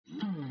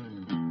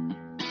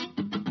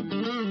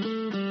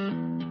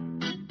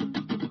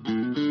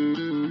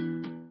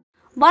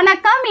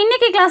வணக்கம்.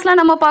 இன்னைக்கு கிளாஸ்ல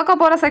நம்ம பார்க்க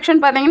போற செக்ஷன்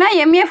பாத்தீங்கன்னா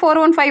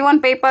MA4151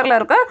 பேப்பர்ல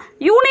இருக்க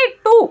unit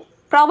 2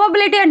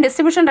 probability and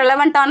distribution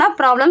relevant ஆன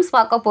problems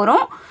பார்க்க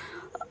போறோம்.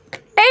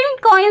 10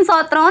 coins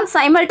are thrown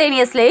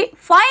simultaneously.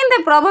 Find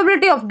the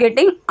probability of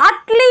getting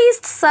at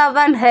least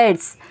 7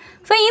 heads.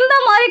 So இந்த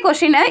மாதிரி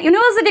क्वेश्चन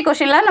யுனிவர்சிட்டி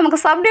क्वेश्चनல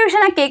நமக்கு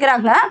சப்டிவிஷனா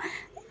கேக்குறாங்க.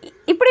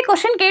 இப்படி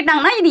क्वेश्चन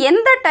கேட்டாங்கன்னா இது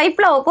எந்த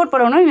டைப்ல வொர்க் அவுட்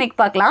பண்ணனும்னு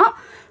இன்னைக்கு பார்க்கலாம்.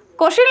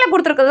 क्वेश्चनல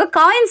கொடுத்திருக்கிறது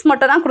காயின்ஸ்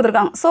மட்டும் தான்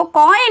கொடுத்திருக்காங்க. சோ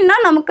காயின்னா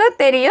நமக்கு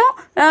தெரியும்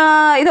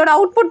இதோட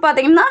அவுட்புட்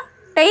பாத்தீங்கன்னா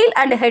tail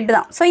and head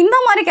தான். சோ இந்த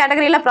மாதிரி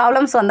கேட்டகரியில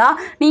ப்ராப்ளம்ஸ் வந்தா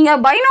நீங்க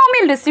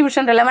binomial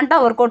distribution relevant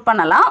work out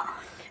பண்ணலாம்.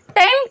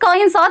 10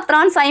 coins are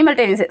thrown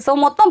simultaneously. So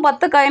மொத்தம்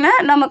 10 coin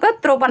நமக்கு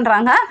throw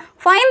பண்றாங்க.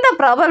 Find the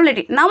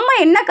probability. நம்ம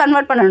என்ன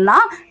கன்வர்ட் பண்ணனும்னா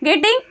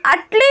getting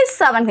at least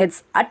 7 heads.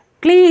 At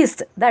least,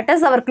 that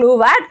is our clue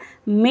word.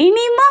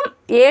 Minimum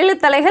 7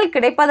 தலைகள்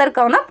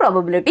கிடைப்பதற்கான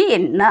probability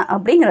என்ன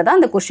அப்படிங்கறத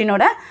அந்த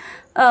क्वेश्चनோட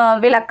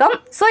விளக்கம்.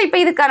 சோ இப்போ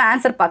இதுக்கான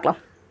ஆன்சர் பார்க்கலாம்.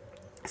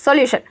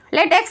 Solution.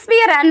 Let x be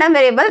a random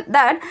variable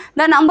that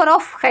the number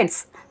of heads.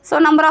 So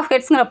number of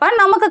heads ங்கறப்ப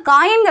நமக்கு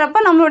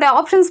காயின்ங்கறப்ப நம்மளுடைய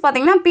ஆப்ஷன்ஸ்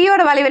பாத்தீங்கன்னா p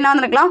ஓட வேல்யூ என்ன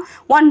வந்திருக்கலாம்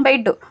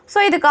 1/2. சோ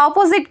இதுக்கு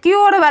ஆப்போசிட் q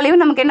ஓட வேல்யூ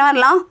நமக்கு என்ன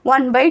வரலாம்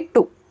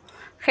 1/2.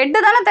 ஹெட்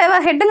தான தேவை.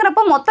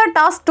 ஹெட்ங்கறப்ப மொத்த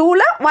டாஸ்க்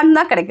 2ல 1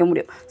 தான் கிடைக்க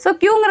முடியும். சோ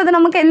qங்கிறது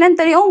நமக்கு என்னன்னு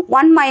தெரியும்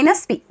 1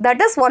 - p. That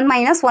is 1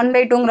 -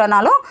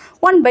 1/2ங்கறனால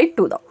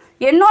 1/2 தான்.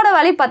 என்னோட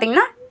வேல்யூ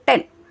பாத்தீங்கன்னா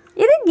 10.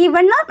 இது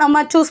givenனா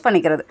நம்ம சூஸ்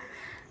பண்ணிக்கிறது.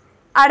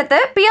 அடுத்து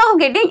p of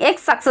getting x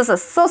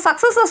successes. So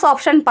successes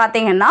option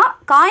பாத்தீங்கன்னா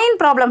காயின்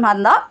ப்ராப்ளம்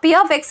இருந்தா p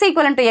of x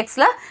equivalent to x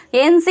ல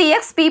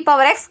ncx p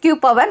power x q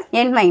power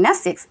n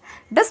minus x.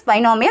 This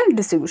binomial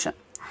distribution.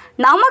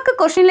 நமக்கு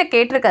क्वेश्चनல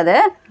கேட்டிருக்கிறது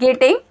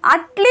getting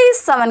at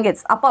least 7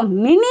 gets. அப்ப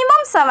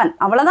minimum 7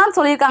 அவ்வளவுதான்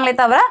சொல்லிருக்காங்களே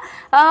தவிர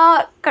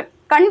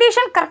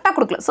condition கரெக்ட்டா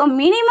கொடுக்கல. சோ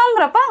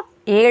மினிமம்ங்கறப்ப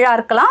 7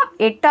 இருக்கலாம்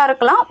 8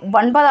 இருக்கலாம்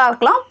 9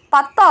 இருக்கலாம்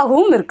 10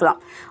 ஆகவும் இருக்கலாம்.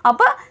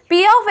 அப்ப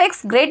p of x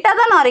greater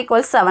than or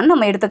equal 7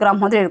 நம்ம எடுத்துக்கிற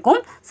மாதிரி இருக்கும்.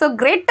 So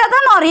greater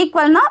than or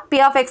equal னா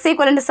p of x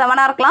equivalent to 7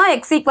 இருக்கலாம்,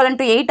 x equivalent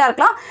to 8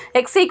 இருக்கலாம்,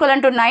 x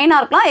equivalent to 9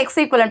 இருக்கலாம், x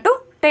equivalent to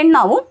 10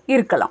 ஆவும்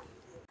இருக்கலாம்.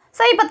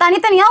 சோ இப்போ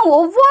தனித்தனியா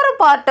ஒவ்வொரு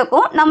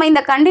பார்ட்டுக்கும் நம்ம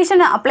இந்த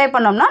கண்டிஷனை அப்ளை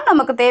பண்ணோம்னா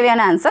நமக்கு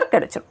தேவையான ஆன்சர்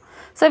கிடைச்சிரும்.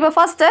 So இப்போ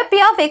first p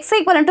of x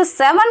equivalent to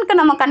 7 க்கு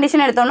நம்ம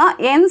கண்டிஷன் எடுத்தோம்னா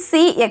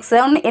ncx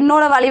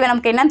என்னோட வேல்யூ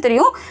நமக்கு என்னன்னு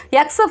தெரியும்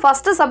x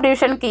ஃபர்ஸ்ட்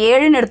சப்டிவிஷனுக்கு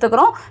 7 ன்னு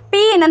எடுத்துக்கறோம்.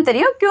 p என்னன்னு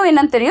தெரியும், q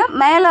என்னன்னு தெரியும்,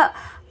 மேல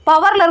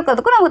பவர்ல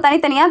இருக்கிறதுக்கு நமக்கு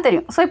தனித்தனியா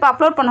தெரியும். சோ இப்போ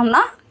அப்லோட்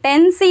பண்ணோம்னா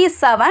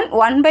 10c7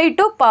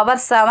 1/2 power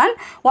 7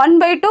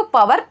 1/2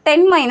 power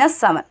 10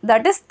 - 7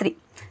 that is 3.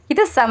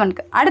 இது 7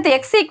 க்கு. அடுத்து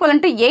x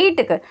equivalent to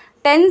 8 க்கு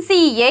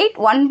 10c8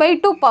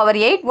 1/2 power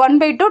 8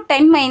 1/2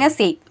 10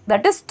 - 8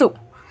 that is 2.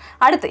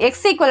 அடுத்து x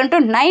equivalent to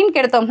 9 க்கு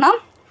எடுத்தோம்னா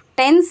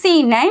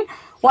 10c9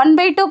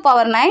 1/2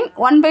 power 9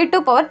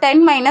 1/2 power 10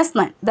 -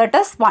 9 that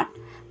is 1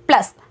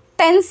 plus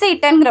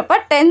 10c10 ங்கறப்ப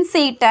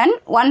 10c10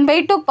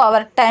 1/2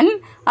 power 10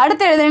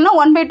 அடுத்து எழுதுனீங்கன்னா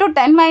 1/2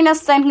 10 -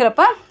 10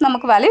 ங்கறப்ப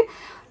நமக்கு வேல்யூ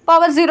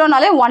பவர் 0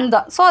 னாலே 1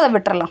 தான். சோ அத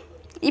விட்டுறலாம்.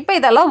 இப்போ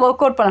இதெல்லாம்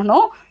வொர்க் அவுட்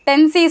பண்ணனும்.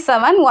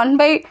 10c7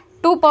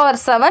 1/2 power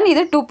 7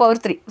 இது 2 power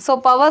 3. சோ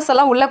பவர்ஸ்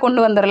எல்லாம் உள்ள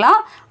கொண்டு வந்துறலாம்.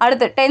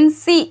 அடுத்து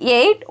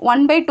 10c8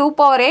 1/2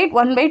 power 8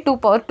 1/2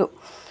 power 2.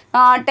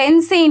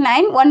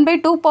 10c9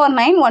 1/2 power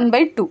 9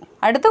 1/2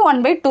 அடுத்து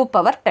 1/2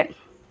 power 10.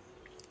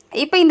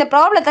 இப்போ இந்த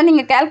ப்ராப்ளத்தை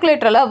நீங்க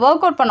கால்குலேட்டர்ல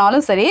வொர்க் அவுட்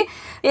பண்ணாலும் சரி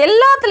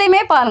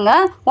எல்லாத்துலயுமே பாருங்க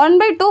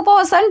 1/2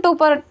 power 7 2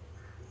 power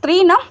 3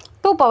 னா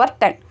 2 power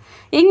 10.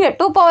 இங்க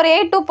 2 power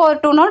 8 2 power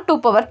 2 னா 2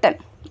 power 10.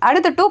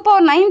 அடுத்து 2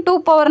 power 9 2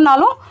 power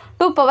னாலும்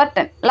 2 power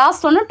 10.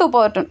 லாஸ்ட் ஒன்னு 2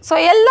 power 10. சோ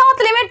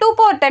எல்லாத்துலயுமே 2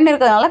 power 10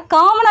 இருக்குறதால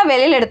காமனா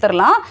வெளியில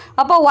எடுத்துறலாம்.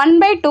 அப்ப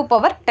 1/2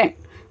 power 10.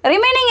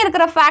 ரிமைனிங்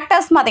இருக்கிற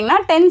ஃபேக்டர்ஸ் பாத்தீங்கன்னா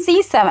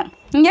 10c7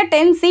 இங்க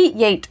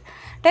 10c8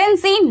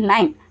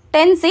 10c9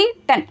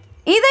 10c10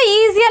 இத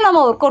ஈஸியா நம்ம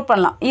வொர்க் அவுட்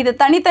பண்ணலாம். இது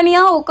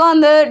தனித்தனியா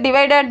உட்கார்ந்து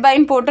டிவைடட் பை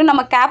போட்டு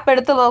நம்ம கேப்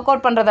எடுத்து வொர்க்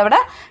அவுட் பண்றதை விட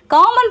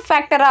காமன்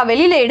ஃபேக்டரா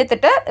வெளியில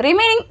எடுத்துட்டு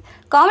ரிமைனிங்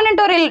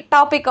காம்பினேட்டோரியல்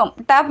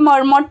டாப்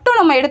மட்டும்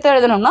நம்ம எடுத்து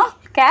எழுதணும்னா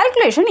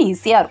கால்குலேஷன்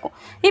ஈஸியா இருக்கும்.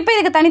 இப்போ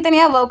இதுக்கு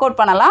தனித்தனியா வொர்க் அவுட்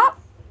பண்ணலாம்.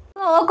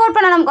 வொர்க் அவுட்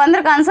பண்ண நமக்கு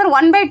வந்திருக்க answer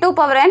 1/2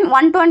 power n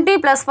 120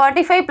 plus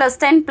 45 plus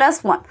 10 plus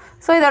 1.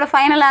 So இதோட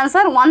final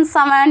answer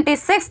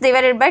 176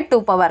 divided by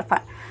 2 power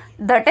 5.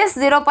 That is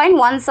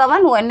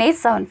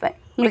 0.171875.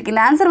 உங்களுக்கு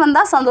இந்த ஆன்சர்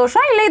வந்தா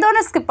சந்தோஷம். இல்ல இதோட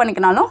ஸ்கிப்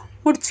பண்ணிக்கனாலும்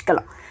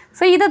முடிச்சுக்கலாம்.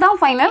 So இதுதான்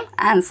final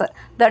answer.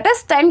 That is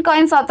 10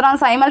 coins are thrown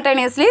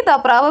simultaneously. The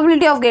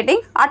probability of getting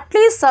at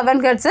least 7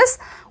 heads is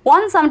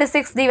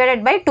 176 divided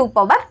by 2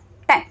 power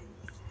 10.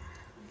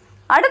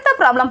 அடுத்த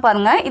ப்ராப்ளம்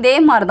பாருங்க. இதே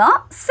மாதிரி தான்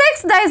 6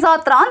 dice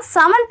are thrown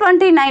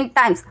 729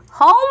 times.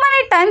 How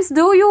many times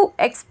do you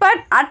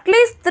expect at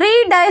least 3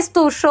 dice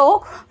to show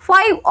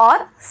 5 or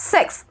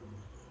 6?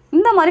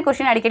 இந்த மாதிரி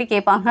question அடிக்கடி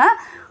கேட்பாங்க.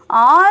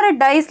 6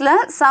 டைஸ்ல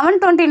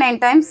 729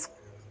 times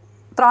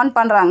thrown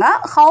பண்றாங்க.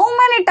 How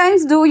many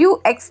times do you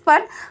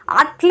expect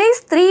at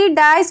least 3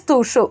 dice to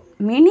show?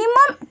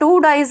 Minimum 2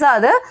 dice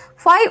ஆது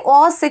 5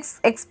 or 6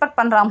 expect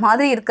பண்ற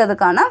மாதிரி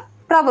இருக்கிறதுக்கான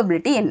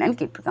probability என்னன்னு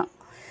கேட்டிருக்காங்க.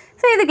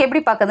 சோ இதுக்கு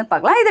எப்படி பார்க்கிறதுன்னு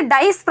பார்க்கலாம். இது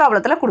டைஸ்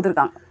ப்ராப்ளத்துல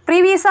கொடுத்திருக்காங்க.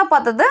 ப்ரீவியஸா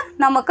பார்த்தது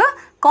நமக்கு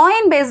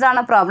காயின் பேஸ்டான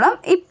ப்ராப்ளம்.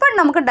 இப்போ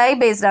நமக்கு டை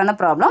பேஸ்டான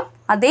ப்ராப்ளம்.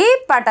 அதே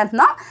பேட்டர்ன்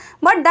தான்.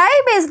 பட் டை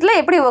பேஸ்டில்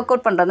எப்படி ஒர்க்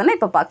அவுட் பண்ணுறதுன்னு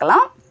இப்போ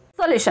பார்க்கலாம்.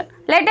 Solution.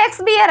 Let x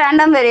be a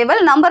random variable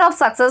number of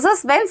successes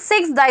when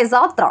 6 dice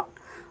are thrown.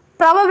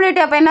 Probability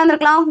அப்போ என்ன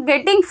இருக்கலாம்?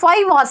 Getting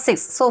 5 or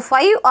 6. So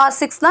 5 or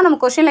 6 தான் நம்ம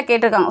கொஸ்டினில்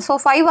கேட்டிருக்காங்க. So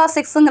 5 or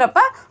 6ங்கிறப்ப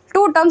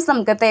 2 terms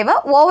நமக்கு தேவை.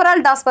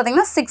 ஓவரால் டாஸ்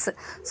பார்த்தீங்கன்னா 6.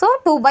 So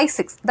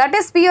 2/6. That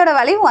is p யோட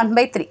வேல்யூ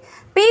 1/3.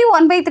 p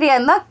 1/3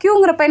 இருந்தால்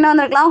qங்கிறப்ப என்ன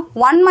வந்திருக்கலாம்?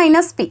 1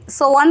 minus p.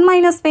 So 1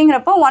 minus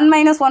pங்கிறப்போ 1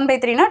 minus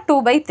 1/3னா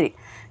 2/3.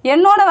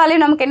 என்னோட வேல்யூ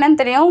நமக்கு என்னன்னு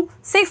தெரியும்?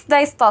 6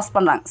 dice டாஸ்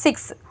பண்ணுறாங்க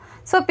 6.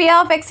 So p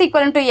of x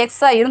equal to x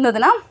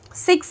இருந்ததுன்னா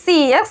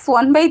 6cx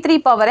 1/3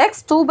 power x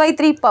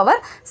 2/3 power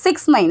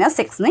 6 minus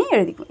x னு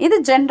எழுதிக்கும். இது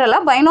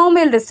ஜென்ரலாக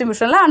பைனாமியல்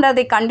டிஸ்ட்ரிபியூஷனில் அண்டர்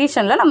தி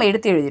கண்டிஷனில் நம்ம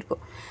எடுத்து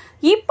எழுதியிருக்கோம்.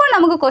 இப்போ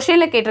நமக்கு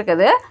கொஸ்டினில்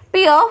கேட்டிருக்குது p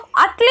of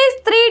atleast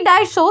 3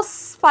 dice shows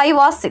 5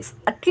 or 6.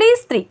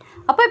 atleast 3.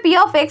 அப்போ p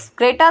of x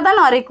greater than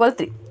or equal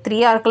 3.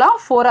 3ஆக இருக்கலாம்,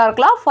 4ஆக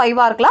இருக்கலாம்,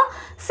 5ஆக இருக்கலாம்,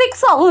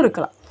 6ஆகவும்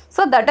இருக்கலாம்.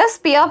 So that is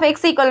p of x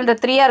equal to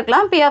 3ஆக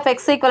இருக்கலாம், p of x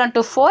equal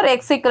to 4,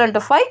 x equal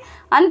to 5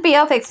 and p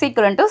of x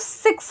equal to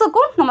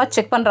 6க்கும் நம்ம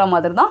check பண்ணுற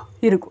மாதிரி தான்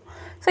இருக்கும்.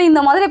 ஸோ இந்த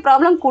மாதிரி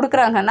ப்ராப்ளம்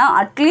கொடுக்குறாங்கன்னா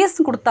அட்லீஸ்ட்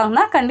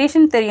கொடுத்தாங்கன்னா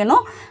கண்டிஷன்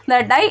தெரியணும். இந்த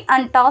டை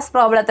அண்ட் டாஸ்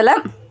ப்ராப்ளத்தில்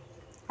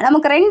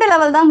நமக்கு 2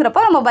 லெவல்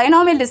தாங்கிறப்ப நம்ம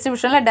பைனாமியல்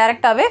டிஸ்ட்ரிபியூஷனில்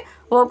டைரெக்டாகவே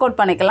ஒர்க்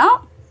அவுட் பண்ணிக்கலாம்.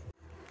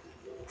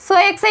 ஸோ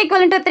எக்ஸ்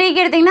ஈக்குவல் டு 3க்கு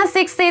எடுத்திங்கன்னா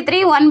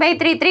 6a3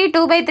 1/3 3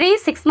 2/3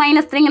 6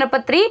 minus 3ங்கிறப்ப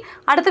 3.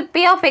 அடுத்து p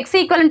of x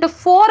equal to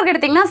 4க்கு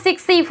எடுத்திங்கன்னா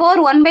 6c4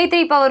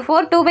 1/3 power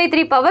 4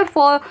 2/3 power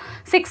 4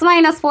 6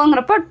 minus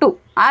 4ங்கிறப்ப 2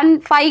 and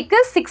 5க்கு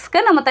 6க்கு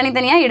நம்ம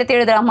தனித்தனியாக எடுத்து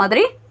எழுதுகிற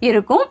மாதிரி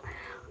இருக்கும்.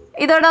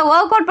 இதோட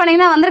ஒர்க் அவுட்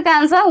பண்ணிங்கன்னா வந்திருக்க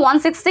ஆன்சர்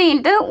 160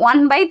 into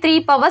 1/3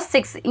 power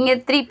 6. இங்கே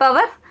 3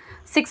 power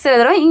 6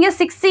 எழுதுகிறோம். இங்கே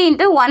 60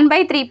 into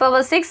 1/3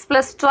 power 6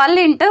 plus 12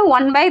 into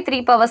 1/3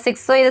 power 6.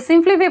 So இதை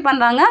சிம்ப்ளிஃபை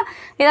பண்ணுறாங்க.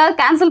 ஏதாவது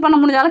கேன்சல் பண்ண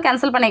முடிஞ்சாலும்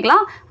கேன்சல்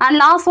பண்ணிக்கலாம். And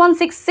last one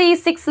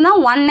 66னா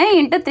 1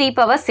 into 3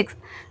 power 6.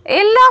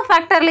 எல்லா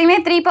ஃபேக்டர்லேயுமே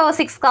 3 power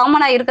 6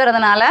 காமனாக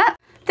இருக்கிறதுனால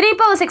 3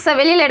 power 6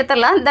 வெளியில்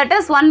எடுத்துடலாம். That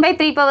is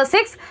 1/3 power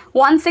 6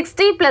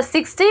 160 plus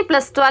 60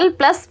 plus 12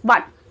 plus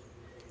 1.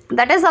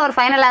 That is our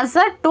final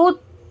answer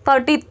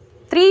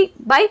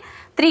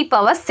 233/3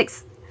 power 6.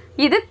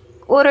 இது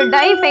ஒரு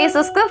டை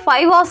ஃபேஸஸ்க்கு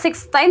 5 or 6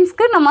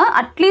 டைம்ஸ்க்கு நம்ம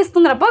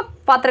அட்லீஸ்ட்டுங்கிறப்ப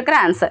பார்த்துருக்குற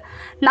ஆன்சர்.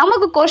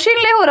 நமக்கு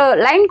கொஷின்லேயே ஒரு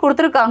லைன்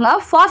கொடுத்துருக்காங்க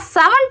ஃபார்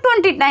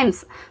 720 டைம்ஸ்.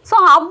 ஸோ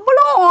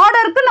அவ்வளோ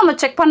ஆர்டருக்கு நம்ம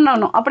செக்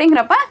பண்ணணும்.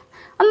 அப்படிங்கிறப்ப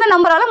அந்த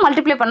நம்பரால்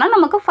மல்டிப்ளை பண்ணால்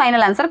நமக்கு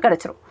ஃபைனல் ஆன்சர்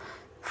கிடச்சிரும்.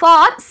 For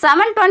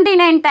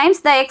 729 times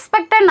the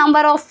expected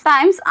number of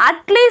times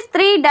at least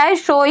 3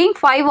 dice showing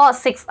 5 or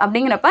 6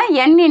 அப்படிங்கிறப்ப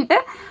n into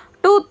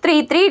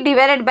 233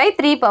 divided by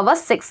 3 power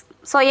 6.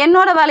 So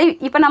என்னோட வேல்யூ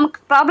இப்போ நமக்கு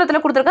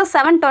ப்ராப்ளத்தில் கொடுத்துருக்க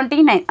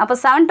 729. அப்போ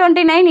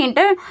 729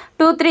 into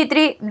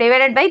 233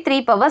 divided by 3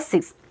 power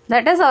 6.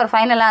 That is our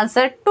final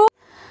answer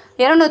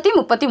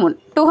 233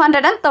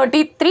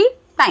 233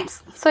 times.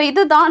 So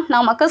இதுதான்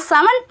நமக்கு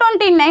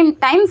 729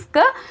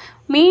 டைம்ஸ்க்கு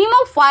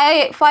minimum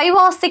 5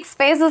 or 6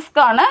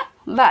 ஸ்பேசஸ்க்கான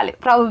value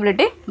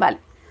probability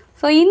value.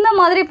 So இந்த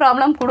மாதிரி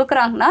ப்ராப்ளம்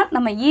கொடுக்குறாங்கன்னா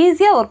நம்ம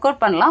ஈஸியாக ஒர்க்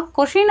அவுட் பண்ணலாம்.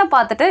 கொஷினை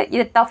பார்த்துட்டு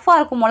இது டஃப்பாக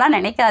இருக்குமோலாம்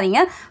நினைக்காதீங்க.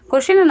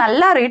 கொஷினை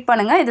நல்லா ரீட்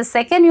பண்ணுங்கள். இது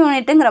செகண்ட்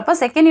யூனிட்டுங்கிறப்ப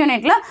செகண்ட்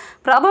யூனிட்டில்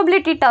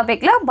ப்ராபபிலிட்டி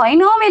டாப்பிக்கில்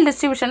பைனாமியல்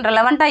டிஸ்ட்ரிபியூஷன்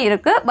ரெலவெண்ட்டாக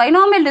இருக்குது.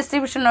 பைனாமியல்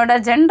டிஸ்ட்ரிபியூஷனோட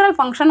ஜென்ரல்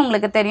ஃபங்க்ஷன்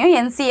உங்களுக்கு தெரியும்,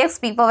 NCX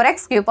P power X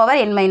Q power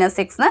N minus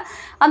Xன்னு.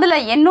 அதில்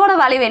என்னோட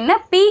வேல்யூ என்ன,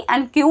 P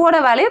அண்ட் Qவோட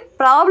வேல்யூ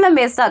ப்ராப்ளம்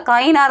பேஸ்டாக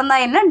காயினாக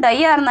இருந்தால் என்ன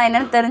டையாக இருந்தால்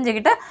என்னன்னு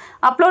தெரிஞ்சுக்கிட்டு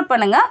அப்லோட்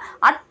பண்ணுங்கள்.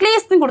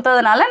 அட்லீஸ்ட்னு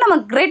கொடுத்ததுனால நம்ம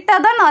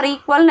கிரேட்டர் தான் ஆர்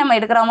ஈக்குவல் நம்ம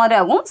எடுக்கிற மாதிரி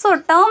ஆகும். ஸோ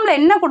டேர்மில்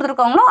என்ன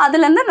கொடுத்துருக்காங்களோ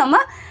அதுலேருந்து நம்ம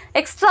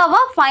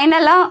எக்ஸ்ட்ராவாக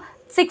ஃபைனலாக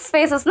 6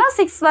 ஸ்பேசஸ்னால்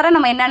 6 வரை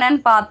நம்ம என்னென்னு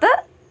பார்த்து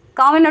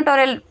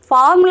காம்பினேட்டோரியல்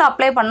ஃபார்முலா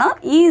அப்ளை பண்ணால்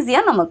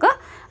ஈஸியாக நமக்கு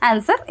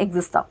ஆன்சர்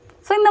எக்ஸிஸ்ட் ஆகும்.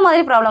 ஸோ இந்த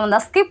மாதிரி ப்ராப்ளம்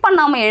வந்தால் ஸ்கிப்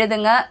பண்ணாமல்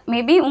எழுதுங்க.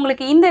 மேபி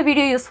உங்களுக்கு இந்த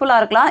வீடியோ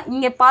யூஸ்ஃபுல்லாக இருக்கலாம்.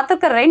 இங்கே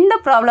பார்த்துருக்க 2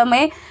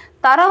 ப்ராப்ளமே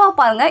தரவாக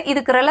பாருங்கள்.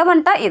 இதுக்கு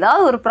ரெலவெண்ட்டாக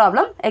ஏதாவது ஒரு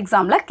ப்ராப்ளம்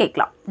எக்ஸாமில்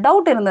கேட்கலாம்.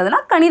 டவுட்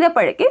இருந்ததுன்னா கணித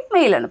பழக்கி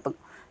மெயில் அனுப்புங்க.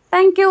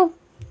 Thank you.